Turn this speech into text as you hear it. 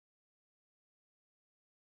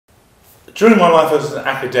During my life as an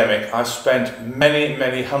academic, I've spent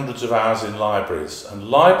many hundreds of hours in libraries, and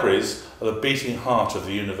libraries are the beating heart of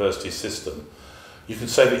the university system. You can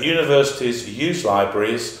say that universities use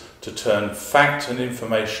libraries to turn fact and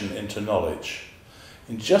information into knowledge.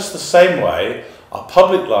 In just the same way, our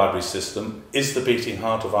public library system is the beating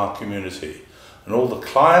heart of our community, and all the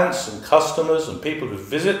clients and customers and people who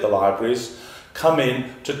visit the libraries come in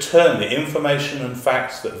to turn the information and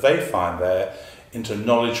facts that they find there into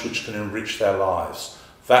knowledge which can enrich their lives.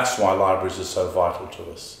 That's why libraries are so vital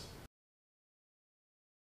to us.